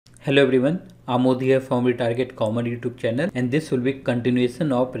Hello everyone, Amod here from Retarget Common YouTube channel, and this will be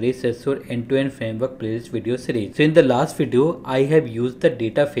continuation of Race Assure end-to-end framework playlist video series. So in the last video, I have used the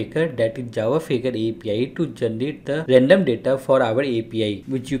data faker, that is Java Faker API, to generate the random data for our API,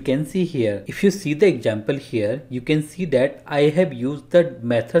 which you can see here. If you see the example here, you can see that I have used the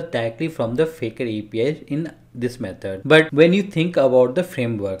method directly from the Faker API in this method. But when you think about the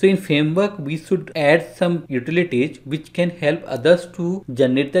framework, so in framework we should add some utilities which can help others to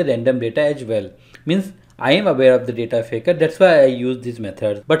generate the random data as well. Means I am aware of the data faker, that's why I use this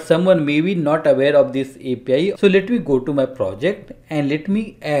method, but someone may be not aware of this API. So let me go to my project and let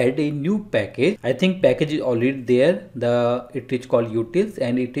me add a new package. I think package is already there. It is called Utils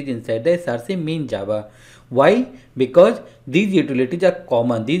and it is inside the SRC main Java. Why? Because these utilities are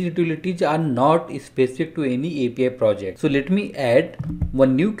common. These utilities are not specific to any API project. So let me add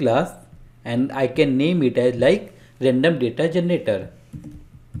one new class and I can name it as like random data generator.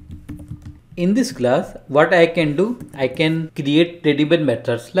 In this class, what I can do, I can create readable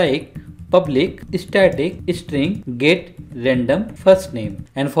methods like public static string get random first name,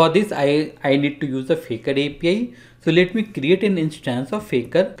 and for this I need to use the faker API. So let me create an instance of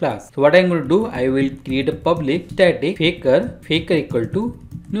faker class. So what I'm going to do, I will create a public static faker equal to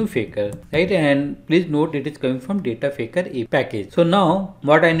new faker, right? And please note it is coming from data faker API package. So now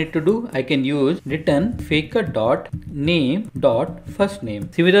what I need to do, I can use return faker dot name dot first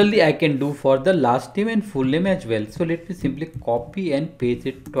name. Similarly I can do for the last name and full name as well. So let me simply copy and paste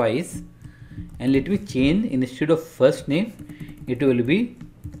it twice, and let me change, instead of first name it will be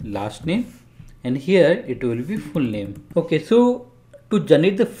last name, and here it will be full name. Okay, so to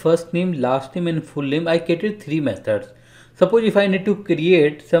generate the first name, last name and full name, I created three methods. Suppose if I need to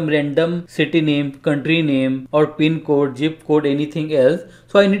create some random city name, country name or pin code, zip code, anything else,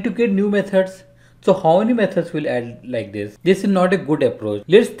 so I need to create new methods. So how many methods will add like this? This is not a good approach.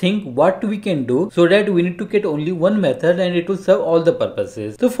 Let's think what we can do so that we need to get only one method and it will serve all the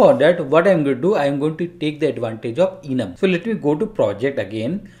purposes. So for that, what I'm going to do, I'm going to take the advantage of enum. So let me go to project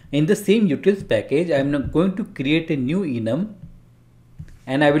again. In the same utils package, I'm now going to create a new enum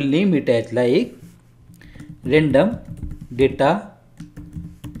and I will name it as like random data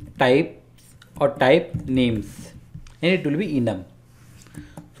types or type names, and it will be enum.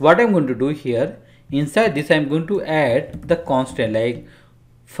 So what I'm going to do here, inside this I'm going to add the constant like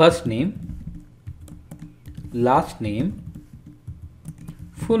first name, last name,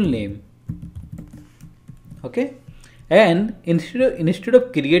 full name. Okay, and instead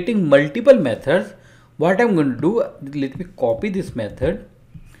of creating multiple methods, what I'm going to do, let me copy this method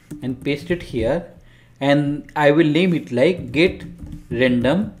and paste it here, and I will name it like get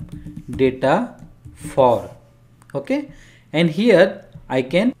random data for. Okay, and here I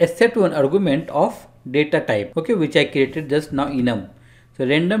can accept one argument of data type, okay, which I created just now enum. So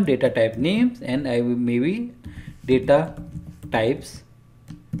random data type names, and I will maybe data types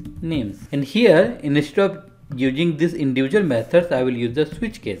names, and here instead of using this individual methods, I will use the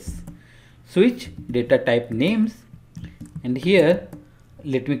switch case, switch data type names, and here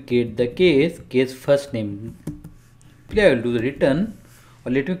let me create the case first name. I will do the return,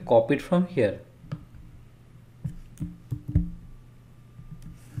 or let me copy it from here.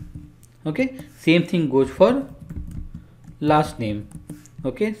 Okay, same thing goes for last name.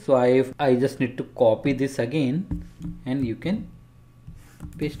 Okay, so I just need to copy this again and you can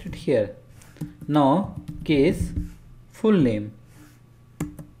paste it here. Now case full name.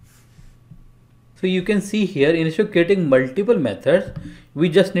 So you can see here, instead of creating multiple methods, we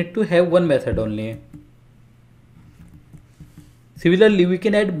just need to have one method only. Similarly, we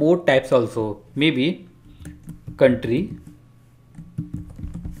can add more types also, maybe country,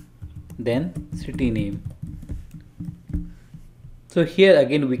 then city name. So here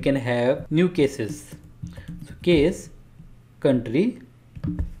again we can have new cases. So case country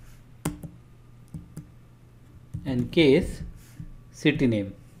and case city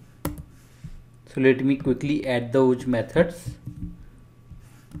name. So let me quickly add those methods.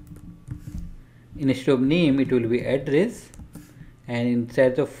 Instead of name it will be address, and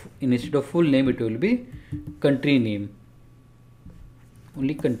instead of full name it will be country name,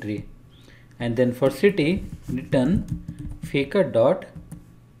 only country. And then for city, return faker dot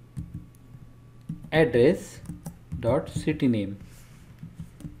address dot city name.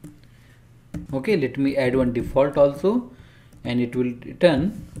 Okay, let me add one default also, and it will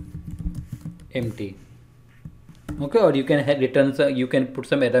return empty. Okay, or you can return, you can put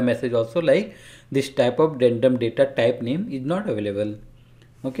some error message also like this type of random data type name is not available.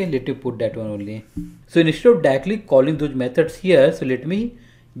 Okay, let me put that one only. So instead of directly calling those methods here, so let me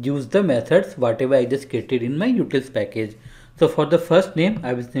use the methods whatever I just created in my utils package. So for the first name,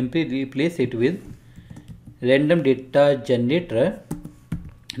 I will simply replace it with random data generator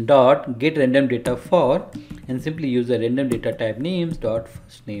dot get random data for, and simply use the random data type names dot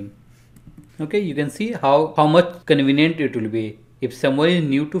first name. Okay, you can see how much convenient it will be. If someone is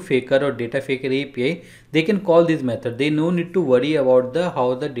new to Faker or Data Faker API, they can call this method. They no need to worry about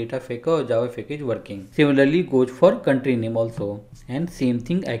how the Data Faker or Java Faker is working. Similarly goes for country name also, and same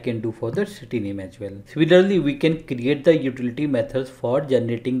thing I can do for the city name as well. Similarly, we can create the utility methods for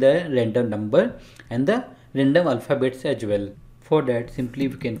generating the random number and the random alphabets as well. For that, simply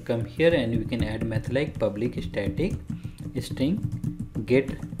we can come here and we can add method like public static string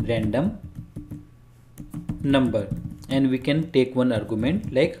get random number, and we can take one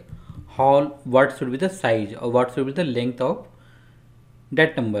argument like what should be the size or what should be the length of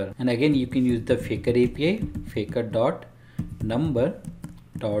that number. And again you can use the Faker API faker dot number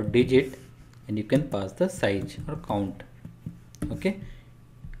dot digit, and you can pass the size or count. Okay,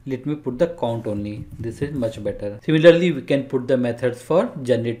 let me put the count only, this is much better. Similarly, we can put the methods for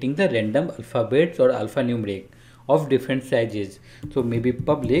generating the random alphabets or alphanumeric of different sizes. So maybe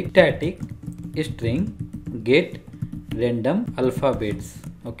public static string get random alphabets.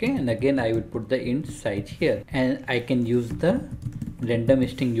 Okay, and again I will put the int size here, and I can use the random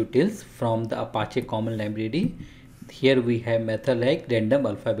string utils from the Apache Common Library. Here we have method like random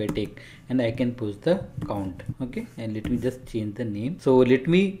alphabetic, and I can push the count. Okay, and let me just change the name. So let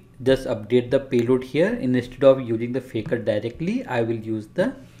me just update the payload here. Instead of using the Faker directly, I will use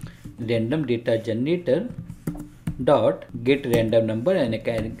the random data generator dot get random number, and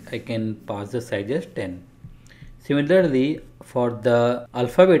I can pass the size as 10. Similarly, for the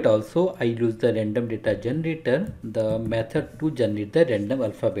alphabet also, I use the random data generator, the method to generate the random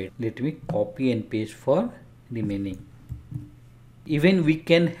alphabet. Let me copy and paste for remaining. Even we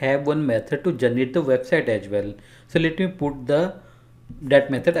can have one method to generate the website as well. So let me put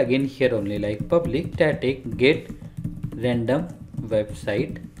that method again here only, like public static get random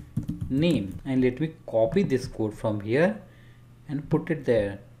website name, and let me copy this code from here and put it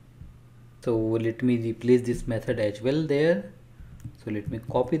there. So let me replace this method as well there. So let me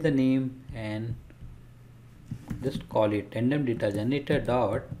copy the name and just call it random data generator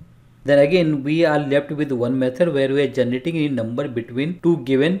dot. Then again we are left with one method where we are generating a number between two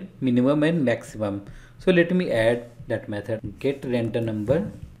given minimum and maximum. So let me add that method get random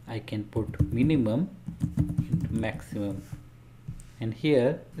number. I can put minimum into maximum, and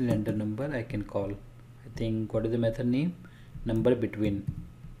here random number I can call, I think, what is the method name, number between.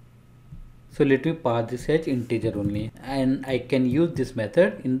 So let me pass this as integer only, and I can use this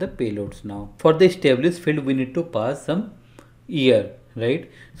method in the payloads now. For the established field we need to pass some year,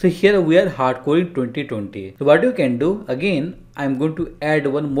 right? So here we are hardcoding 2020. So what you can do, again I am going to add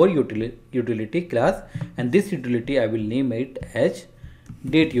one more utility class, and this utility I will name it as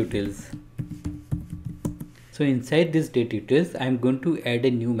date utils. So inside this date utils I am going to add a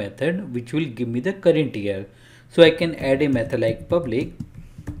new method which will give me the current year. So I can add a method like public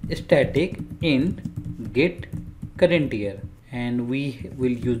static int get current year, and we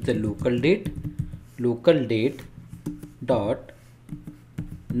will use the local date dot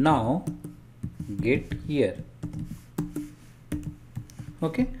now get year.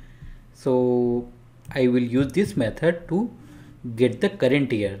 Okay, so I will use this method to get the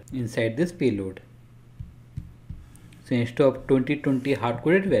current year inside this payload. So instead of 2020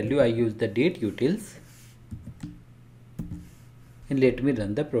 hard-coded value, I use the date utils, and let me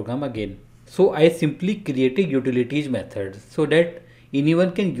run the program again. So I simply created utilities methods so that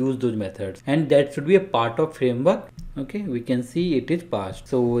anyone can use those methods, and that should be a part of framework. Okay, we can see it is passed.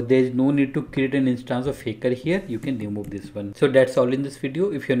 So there is no need to create an instance of Faker here. You can remove this one. So that's all in this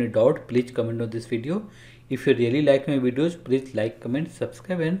video. If you have any doubt, please comment on this video. If you really like my videos, please like, comment,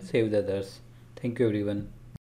 subscribe and save the others. Thank you everyone.